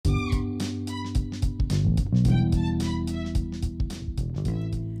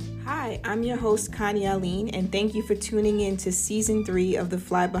Hi, I'm your host, Connie Aline, and thank you for tuning in to Season 3 of the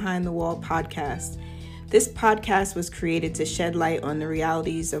Fly Behind the Wall podcast. This podcast was created to shed light on the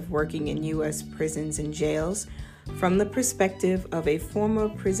realities of working in U.S. prisons and jails from the perspective of a former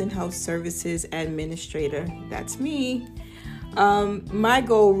prison health services administrator. That's me. My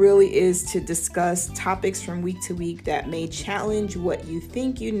goal really is to discuss topics from week to week that may challenge what you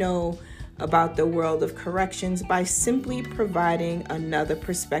think you know about the world of corrections by simply providing another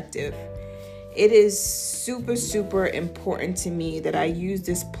perspective. It is super important to me that I use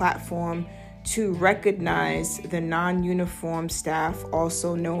this platform to recognize the non-uniform staff,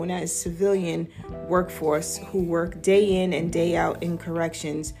 also known as civilian workforce, who work day in and day out in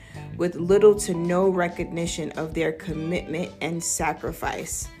corrections with little to no recognition of their commitment and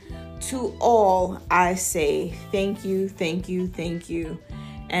sacrifice. To all, I say thank you.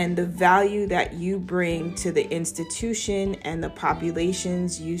 And the value that you bring to the institution and the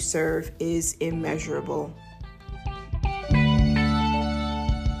populations you serve is immeasurable.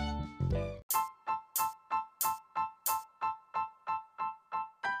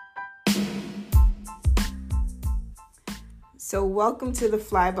 So welcome to the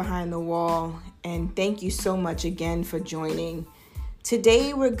Fly Behind the Wall, and thank you so much again for joining.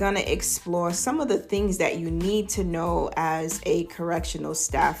 Today, we're going to explore some of the things that you need to know as a correctional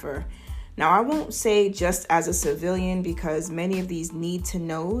staffer. Now, I won't say just as a civilian, because many of these need to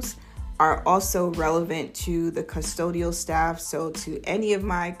knows are also relevant to the custodial staff. So to any of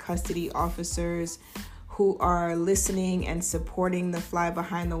my custody officers who are listening and supporting the Fly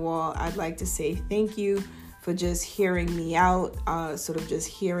Behind the Wall, I'd like to say thank you for just hearing me out, just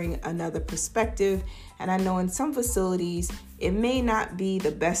hearing another perspective. And I know in some facilities, it may not be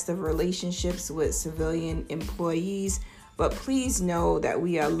the best of relationships with civilian employees, but please know that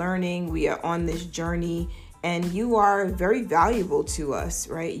we are learning, we are on this journey, and you are very valuable to us,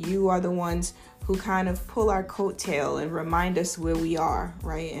 right? You are the ones who kind of pull our coattail and remind us where we are,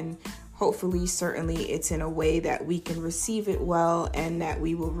 right? And hopefully, certainly, it's in a way that we can receive it well and that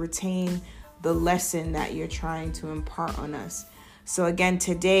we will retain the lesson that you're trying to impart on us. So again,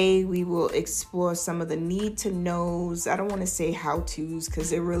 today we will explore some of the need to knows. I don't want to say how-tos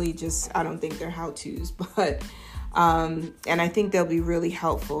because they're really just, I don't think they're how-tos, but, and I think they'll be really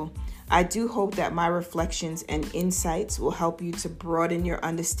helpful. I do hope that my reflections and insights will help you to broaden your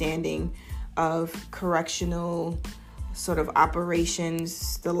understanding of correctional sort of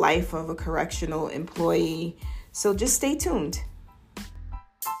operations, the life of a correctional employee. So just stay tuned.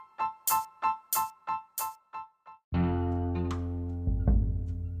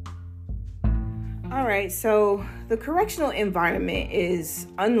 All right, so the correctional environment is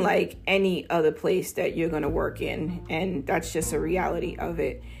unlike any other place that you're going to work in, and that's just a reality of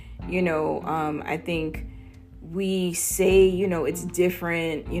it. I think we say, it's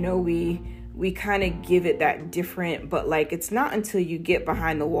different, we kind of give it that different, but it's not until you get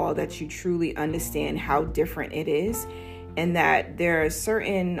behind the wall that you truly understand how different it is, and that there are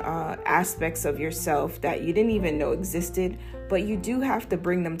certain aspects of yourself that you didn't even know existed, but you do have to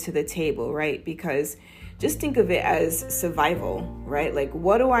bring them to the table, right? Because just think of it as survival, right? Like,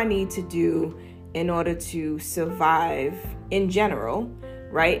 what do I need to do in order to survive in general,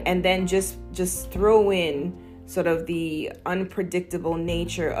 right? And then just throw in sort of the unpredictable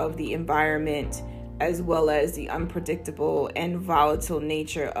nature of the environment, as well as the unpredictable and volatile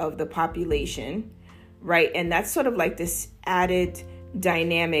nature of the population, right? And that's sort of like this added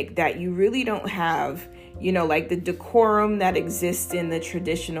dynamic that you really don't have, like the decorum that exists in the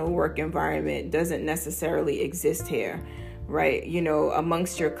traditional work environment doesn't necessarily exist here, right?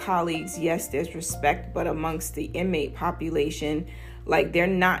 Amongst your colleagues, yes, there's respect, but amongst the inmate population, they're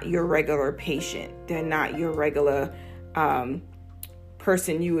not your regular patient. They're not your regular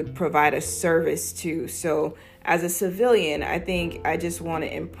person you would provide a service to. So as a civilian, I think I just want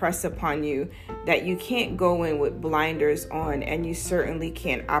to impress upon you that you can't go in with blinders on, and you certainly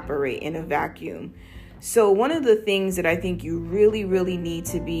can't operate in a vacuum. So one of the things that I think you really need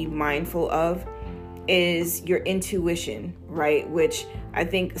to be mindful of is your intuition, right? Which I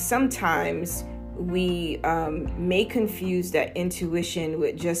think sometimes we may confuse that intuition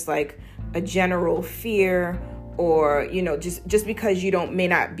with just like a general fear, or just because you may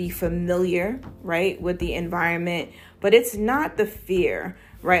not be familiar, right, with the environment. But it's not the fear,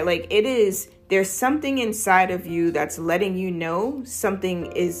 right? There's something inside of you that's letting you know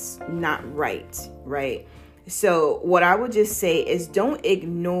something is not right? So what I would just say is, don't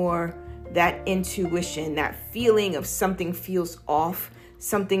ignore that intuition, that feeling of something feels off,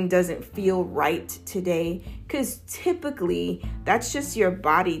 something doesn't feel right today, because typically that's just your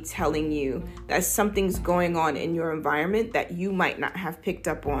body telling you that something's going on in your environment that you might not have picked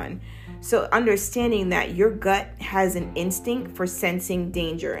up on. So understanding that your gut has an instinct for sensing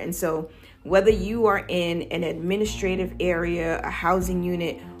danger. And so whether you are in an administrative area, a housing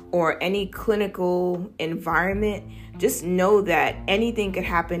unit, or any clinical environment, just know that anything could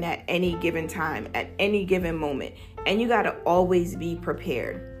happen at any given time, at any given moment. And you got to always be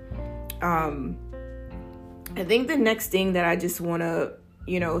prepared. I think the next thing that I just want to,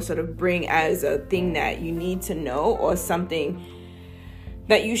 sort of bring as a thing that you need to know, or something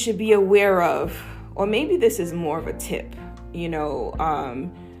that you should be aware of, or maybe this is more of a tip,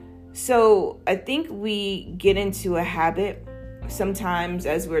 so I think we get into a habit sometimes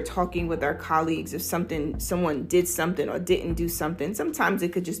as we're talking with our colleagues, if someone did something or didn't do something. Sometimes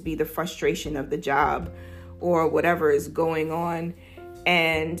it could just be the frustration of the job or whatever is going on.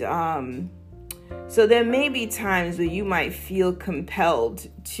 And so there may be times where you might feel compelled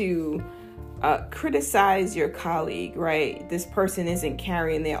to criticize your colleague, right? This person isn't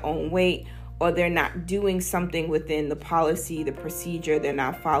carrying their own weight, or they're not doing something within the policy, the procedure, they're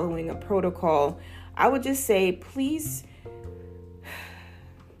not following a protocol. I would just say, please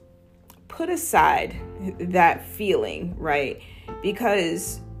put aside that feeling, right?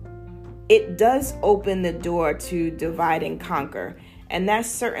 Because it does open the door to divide and conquer. And that's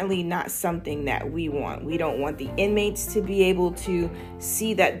certainly not something that we want. We don't want the inmates to be able to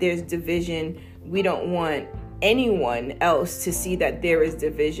see that there's division. We don't want anyone else to see that there is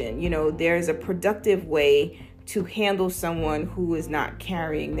division. There's a productive way to handle someone who is not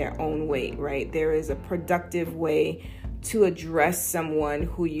carrying their own weight, right? There is a productive way to address someone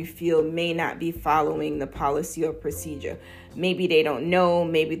who you feel may not be following the policy or procedure. Maybe they don't know,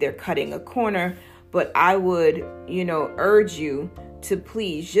 maybe they're cutting a corner, but I would, urge you to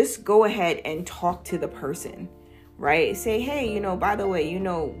please just go ahead and talk to the person, right? Say, hey, by the way,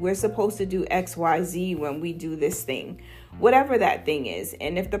 we're supposed to do X, Y, Z when we do this thing, whatever that thing is.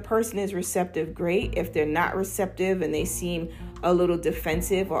 And if the person is receptive, great. If they're not receptive and they seem a little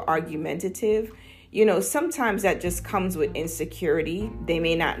defensive or argumentative, sometimes that just comes with insecurity. They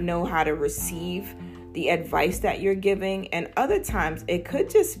may not know how to receive the advice that you're giving. And other times it could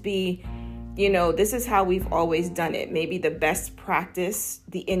just be, this is how we've always done it. Maybe the best practice,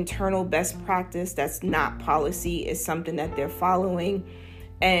 the internal best practice that's not policy, is something that they're following.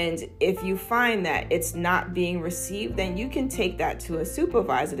 And if you find that it's not being received, then you can take that to a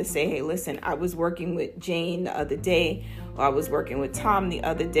supervisor to say, hey, listen, I was working with Jane the other day, or I was working with Tom the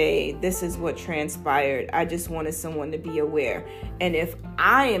other day. This is what transpired. I just wanted someone to be aware. And if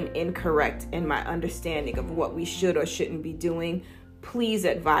I am incorrect in my understanding of what we should or shouldn't be doing, please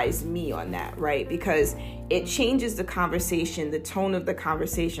advise me on that, right? Because it changes the conversation, the tone of the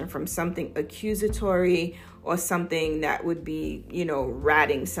conversation, from something accusatory or something that would be,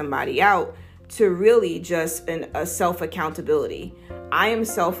 ratting somebody out, to really just a self-accountability. I am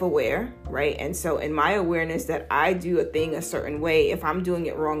self-aware, right? And so in my awareness that I do a thing a certain way, if I'm doing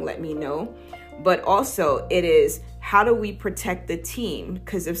it wrong, let me know. But also it is, how do we protect the team?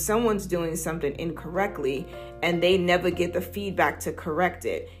 Because if someone's doing something incorrectly and they never get the feedback to correct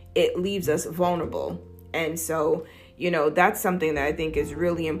it, it leaves us vulnerable. And so, that's something that I think is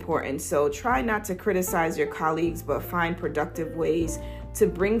really important. So try not to criticize your colleagues, but find productive ways to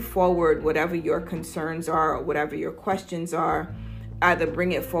bring forward whatever your concerns are or whatever your questions are. Either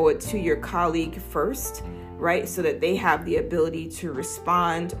bring it forward to your colleague first, right? So that they have the ability to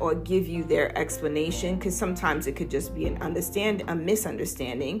respond or give you their explanation, because sometimes it could just be a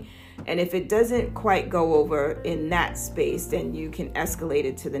misunderstanding. And if it doesn't quite go over in that space, then you can escalate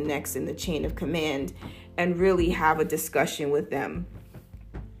it to the next in the chain of command and really have a discussion with them.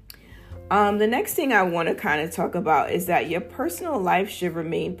 The next thing I want to kind of talk about is that your personal life should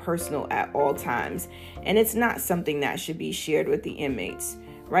remain personal at all times. And it's not something that should be shared with the inmates,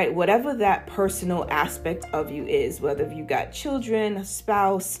 right? Whatever that personal aspect of you is, whether you got children, a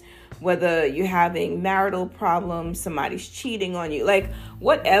spouse, whether you're having marital problems, somebody's cheating on you, like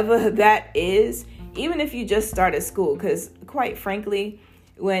whatever that is, even if you just started school, because quite frankly,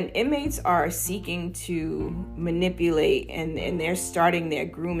 when inmates are seeking to manipulate and they're starting their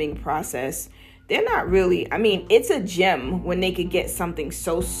grooming process, they're not really, it's a gem when they could get something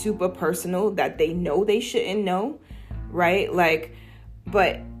so super personal that they know they shouldn't know, right?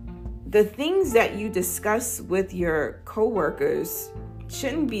 But the things that you discuss with your coworkers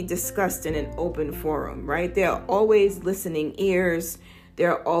shouldn't be discussed in an open forum, right? There are always listening ears.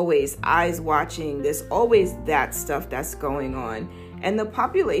 There are always eyes watching. There's always that stuff that's going on. And the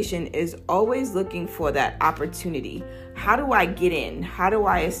population is always looking for that opportunity. How do I get in? How do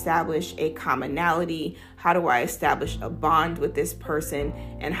I establish a commonality? How do I establish a bond with this person?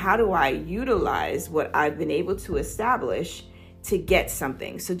 And how do I utilize what I've been able to establish to get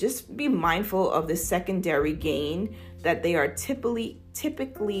something? So just be mindful of the secondary gain that they are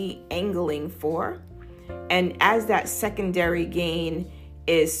typically angling for. And as that secondary gain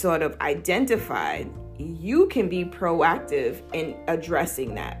is sort of identified, you can be proactive in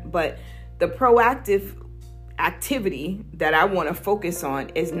addressing that. But the proactive activity that I want to focus on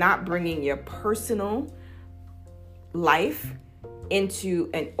is not bringing your personal life into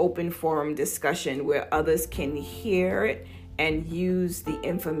an open forum discussion where others can hear it and use the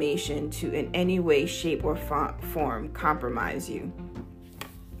information to in any way, shape, or form compromise you.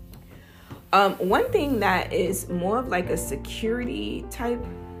 One thing that is more of like a security type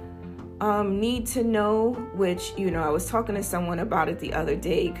need to know, which, I was talking to someone about it the other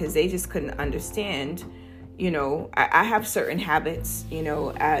day because they just couldn't understand, I have certain habits,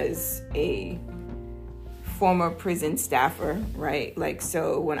 as a former prison staffer, right? Like,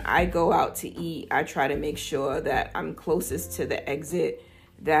 so when I go out to eat, I try to make sure that I'm closest to the exit,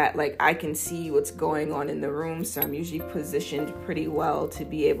 that like I can see what's going on in the room. So I'm usually positioned pretty well to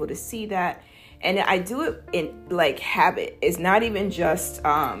be able to see that. And I do it in like habit. It's not even just,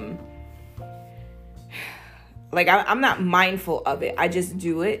 I'm not mindful of it. I just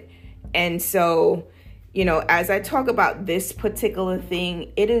do it. And so, as I talk about this particular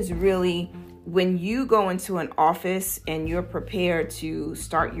thing, it is really when you go into an office and you're prepared to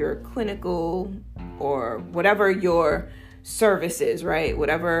start your clinical or whatever your service is, right?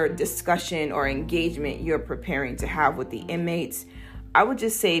 Whatever discussion or engagement you're preparing to have with the inmates, I would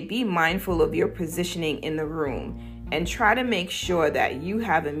just say be mindful of your positioning in the room and try to make sure that you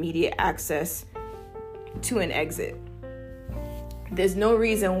have immediate access to an exit. There's no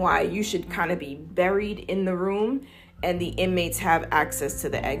reason why you should kind of be buried in the room and the inmates have access to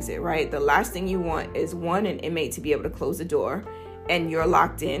the exit, right? The last thing you want is an inmate to be able to close the door and you're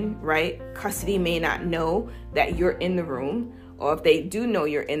locked in, right? Custody may not know that you're in the room, or if they do know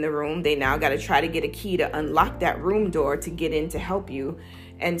you're in the room, they now got to try to get a key to unlock that room door to get in to help you.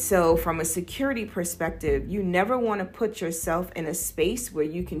 And so from a security perspective, you never want to put yourself in a space where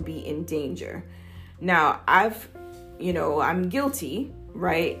you can be in danger. Now, I'm guilty,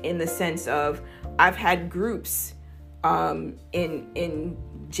 right? In the sense of I've had groups in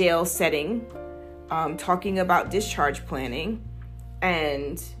jail setting talking about discharge planning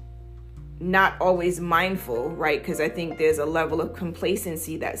and not always mindful, right? Because I think there's a level of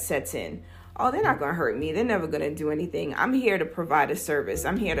complacency that sets in. Oh, they're not going to hurt me. They're never going to do anything. I'm here to provide a service.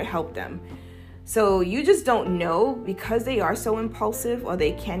 I'm here to help them. So you just don't know, because they are so impulsive, or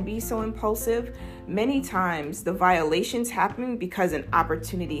they can be so impulsive. Many times the violations happen because an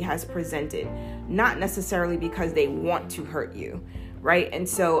opportunity has presented, not necessarily because they want to hurt you, right? And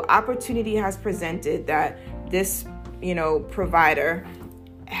so opportunity has presented that this, provider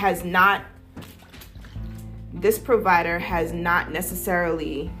has not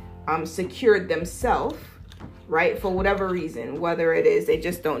necessarily secured themselves, right? For whatever reason, whether it is they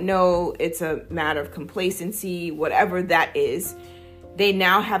just don't know, it's a matter of complacency, whatever that is, they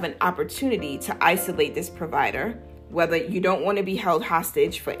now have an opportunity to isolate this provider, whether you don't want to be held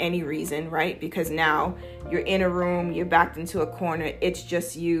hostage for any reason, right? Because now you're in a room, you're backed into a corner, it's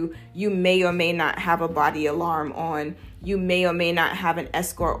just you. You may or may not have a body alarm on. You may or may not have an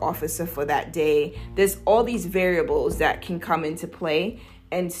escort officer for that day. There's all these variables that can come into play.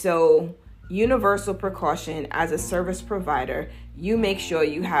 And so universal precaution as a service provider, you make sure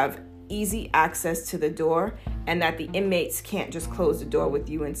you have easy access to the door and that the inmates can't just close the door with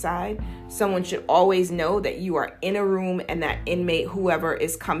you inside. Someone should always know that you are in a room and that inmate, whoever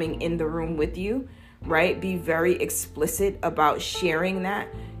is coming in the room with you, right? Be very explicit about sharing that,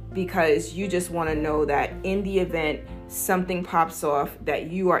 because you just want to know that in the event something pops off, that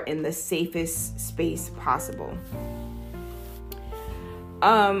you are in the safest space possible.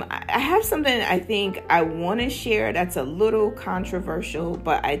 I have something I think I want to share that's a little controversial,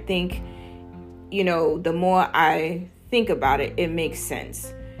 but I think, the more I think about it, it makes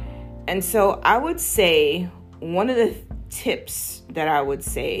sense. And so I would say one of the tips that I would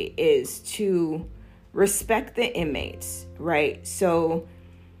say is to respect the inmates, right? So,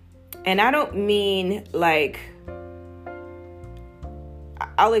 and I don't mean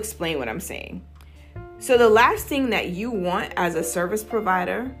I'll explain what I'm saying. So the last thing that you want as a service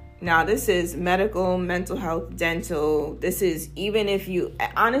provider, now this is medical, mental health, dental, this is even if you,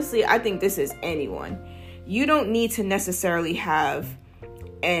 honestly, I think this is anyone. You don't need to necessarily have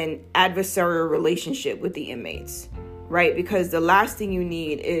an adversarial relationship with the inmates, right? Because the last thing you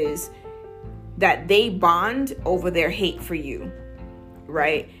need is that they bond over their hate for you,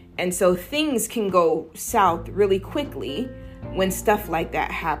 right? And so things can go south really quickly when stuff like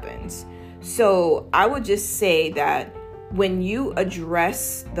that happens. So I would just say that when you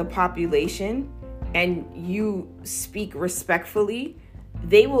address the population and you speak respectfully,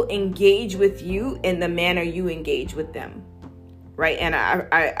 they will engage with you in the manner you engage with them, right? And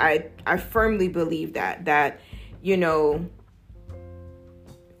I firmly believe that, you know,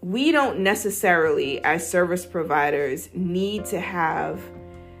 we don't necessarily, as service providers, need to have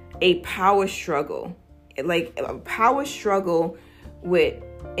a power struggle. Like, a power struggle with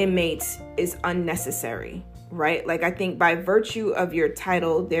inmates is unnecessary, right? Like, I think by virtue of your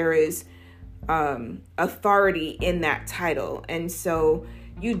title, there is authority in that title. And so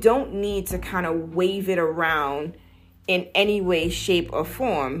you don't need to kind of wave it around in any way, shape, or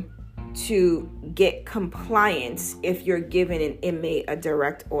form to get compliance if you're giving an inmate a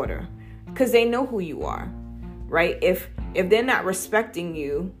direct order, because they know who you are, right? If they're not respecting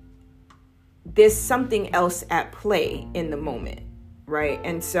you, there's something else at play in the moment, right?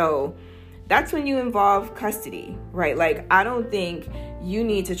 And so that's when you involve custody, right? Like, I don't think you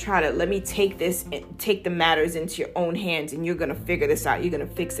need to try to, let me take the matters into your own hands and you're going to figure this out. You're going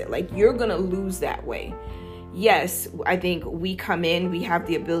to fix it. Like, you're going to lose that way. Yes, I think we come in, we have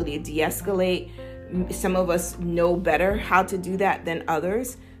the ability to de-escalate. Some of us know better how to do that than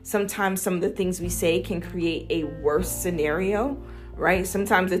others. Sometimes some of the things we say can create a worse scenario, right?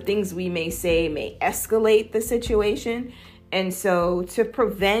 Sometimes the things we may say may escalate the situation. And so to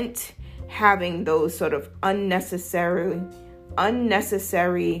prevent having those sort of unnecessary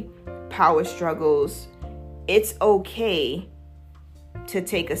power struggles, it's okay to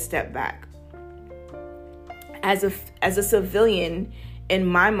take a step back. As a civilian, in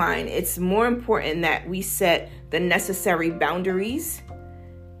my mind, it's more important that we set the necessary boundaries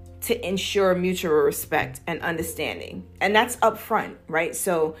to ensure mutual respect and understanding. And that's upfront, right?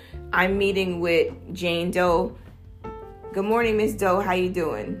 So I'm meeting with Jane Doe. Good morning, Miss Doe. How you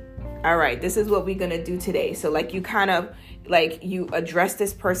doing? All right, this is what we're going to do today. So like, you kind of like, you address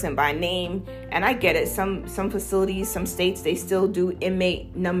this person by name. And I get it. Some facilities, some states, they still do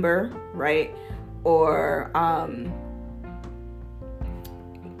inmate number, right? Or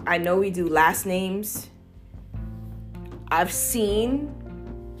I know we do last names. I've seen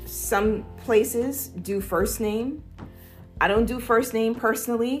some places do first name. I don't do first name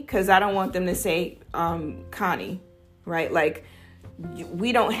personally because I don't want them to say Connie, right? Like,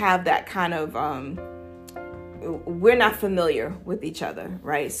 we don't have that kind of, we're not familiar with each other,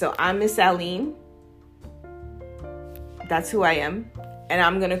 right? So I'm Miss Aline. That's who I am. And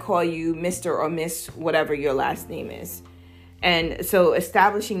I'm going to call you Mr. or Miss, whatever your last name is. And so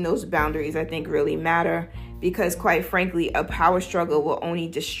establishing those boundaries, I think, really matter, because quite frankly, a power struggle will only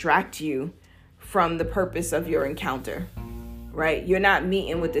distract you from the purpose of your encounter, right? You're not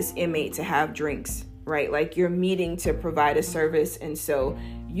meeting with this inmate to have drinks, right? Like, you're meeting to provide a service. And so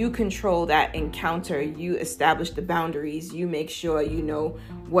you control that encounter. You establish the boundaries. You make sure you know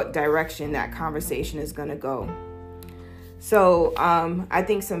what direction that conversation is going to go. So I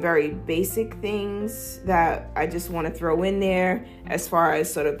think some very basic things that I just want to throw in there as far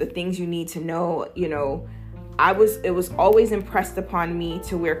as sort of the things you need to know. You know, it was always impressed upon me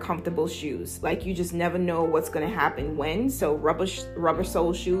to wear comfortable shoes. Like, you just never know what's going to happen when. So rubber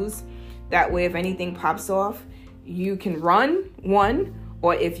sole shoes. That way, if anything pops off, you can run, one,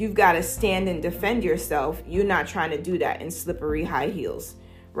 or if you've got to stand and defend yourself, you're not trying to do that in slippery high heels.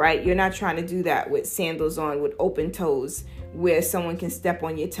 Right? You're not trying to do that with sandals on with open toes where someone can step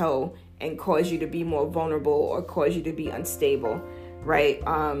on your toe and cause you to be more vulnerable or cause you to be unstable, right?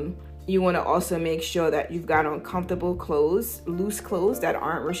 You want to also make sure that you've got on comfortable clothes, loose clothes that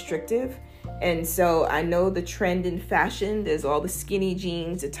aren't restrictive. And so I know the trend in fashion, there's all the skinny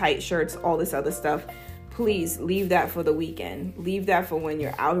jeans, the tight shirts, all this other stuff. Please leave that for the weekend. Leave that for when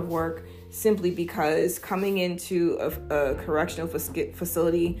you're out of work. Simply because coming into a correctional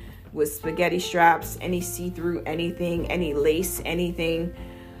facility with spaghetti straps, any see-through anything, any lace, anything,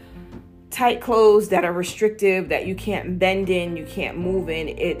 tight clothes that are restrictive, that you can't bend in, you can't move in,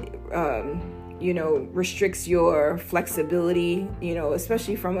 it, restricts your flexibility,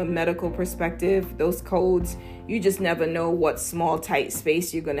 especially from a medical perspective. Those codes, you just never know what small, tight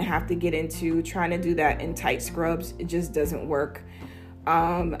space you're going to have to get into. Trying to do that in tight scrubs, it just doesn't work.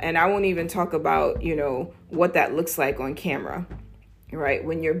 And I won't even talk about, what that looks like on camera, right?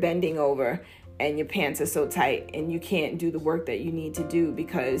 When you're bending over and your pants are so tight and you can't do the work that you need to do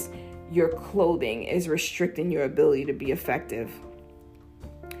because your clothing is restricting your ability to be effective.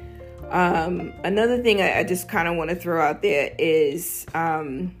 Another thing I just kind of want to throw out there is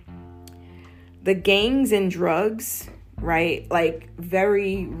the gangs and drugs, right? Like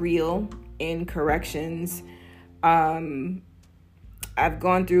very real in corrections. I've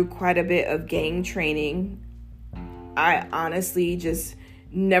gone through quite a bit of gang training. I honestly just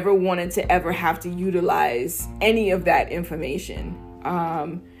never wanted to ever have to utilize any of that information.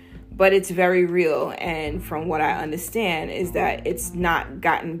 But it's very real. And from what I understand is that it's not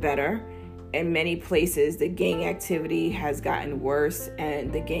gotten better. In many places, the gang activity has gotten worse,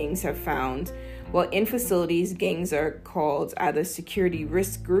 and the gangs have found, well, in facilities, gangs are called either security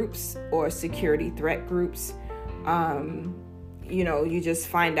risk groups or security threat groups. You just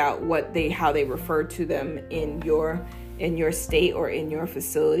find out how they refer to them in your state or in your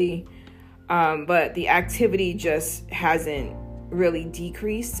facility. But the activity just hasn't really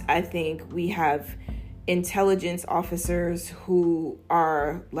decreased. I think we have intelligence officers who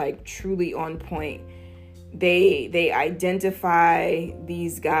are like truly on point. They identify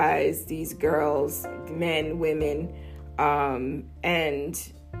these guys, these girls, men, women,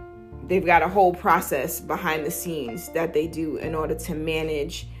 and they've got a whole process behind the scenes that they do in order to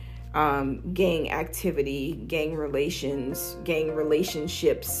manage gang activity, gang relations, gang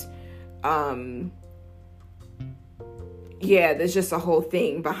relationships. There's just a whole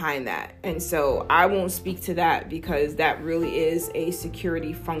thing behind that. And so I won't speak to that because that really is a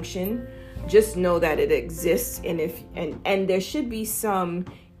security function. Just know that it exists, and there should be some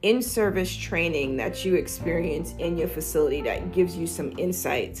in-service training that you experience in your facility that gives you some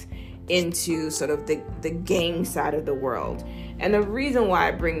insights into sort of the gang side of the world. And the reason why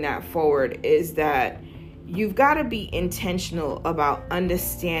I bring that forward is that you've got to be intentional about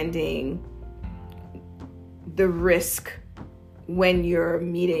understanding the risk when you're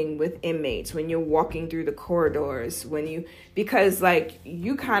meeting with inmates, when you're walking through the corridors, because like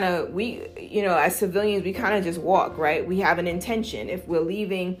as civilians, we kind of just walk, right? We have an intention. If we're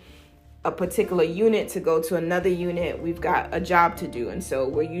leaving a particular unit to go to another unit, we've got a job to do. And so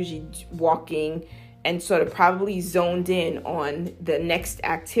we're usually walking and sort of probably zoned in on the next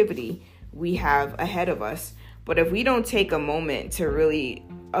activity we have ahead of us. But if we don't take a moment to really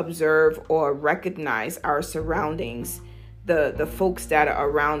observe or recognize our surroundings, the folks that are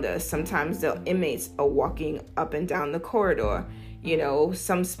around us, sometimes the inmates are walking up and down the corridor.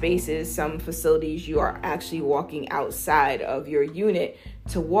 Some spaces, some facilities, you are actually walking outside of your unit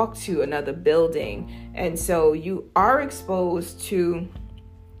to walk to another building. And so you are exposed to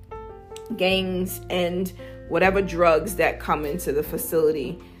gangs and whatever drugs that come into the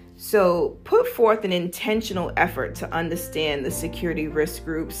facility. So put forth an intentional effort to understand the security risk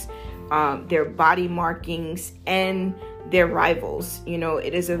groups, their body markings, and their rivals.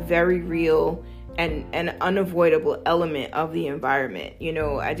 It is a very real and an unavoidable element of the environment.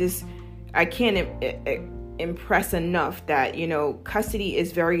 I can't impress enough that, custody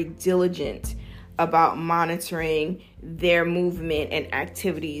is very diligent about monitoring their movement and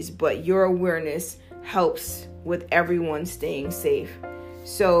activities, but your awareness helps with everyone staying safe.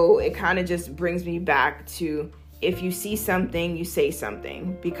 So it kind of just brings me back to, if you see something, you say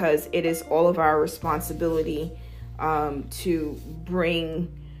something, because it is all of our responsibility to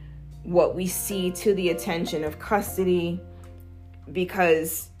bring what we see to the attention of custody,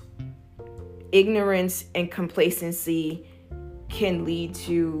 because ignorance and complacency can lead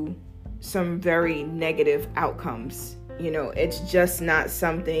to some very negative outcomes. It's just not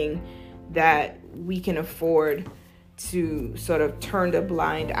something that we can afford to sort of turn a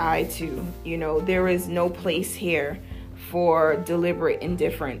blind eye to. There is no place here for deliberate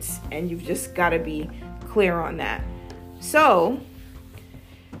indifference, and you've just got to be clear on that. So,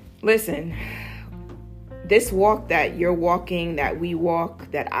 listen, this walk that you're walking, that we walk,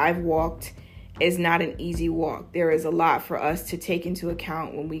 that I've walked, is not an easy walk. There is a lot for us to take into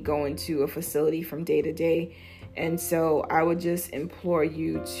account when we go into a facility from day to day. And so I would just implore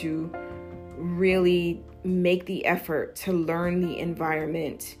you to really make the effort to learn the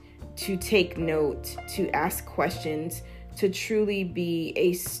environment, to take note, to ask questions, to truly be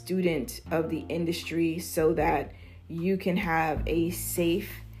a student of the industry so that you can have a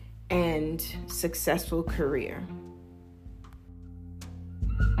safe and successful career.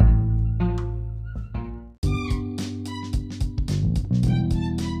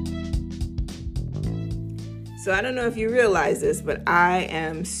 So I don't know if you realize this, but I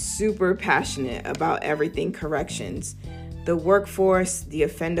am super passionate about everything corrections, the workforce, the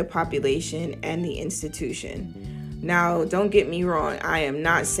offender population, and the institution. Now, don't get me wrong. I am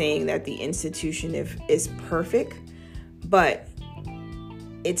not saying that the institution is perfect, but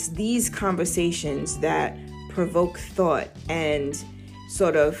it's these conversations that provoke thought and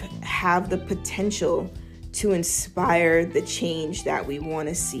sort of have the potential to inspire the change that we want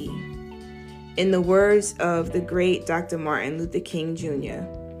to see. In the words of the great Dr. Martin Luther King Jr.,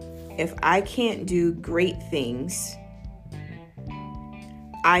 if I can't do great things,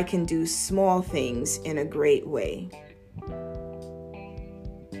 I can do small things in a great way.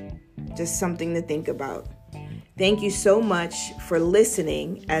 Just something to think about. Thank you so much for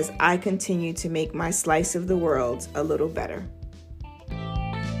listening as I continue to make my slice of the world a little better.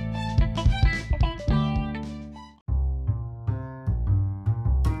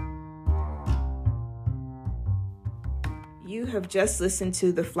 You have just listened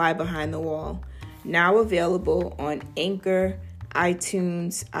to The Fly Behind the Wall, now available on Anchor,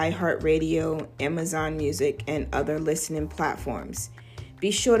 iTunes, iHeartRadio, Amazon Music, and other listening platforms.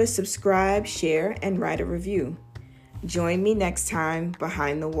 Be sure to subscribe, share, and write a review. Join me next time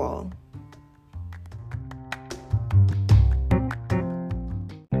behind the wall.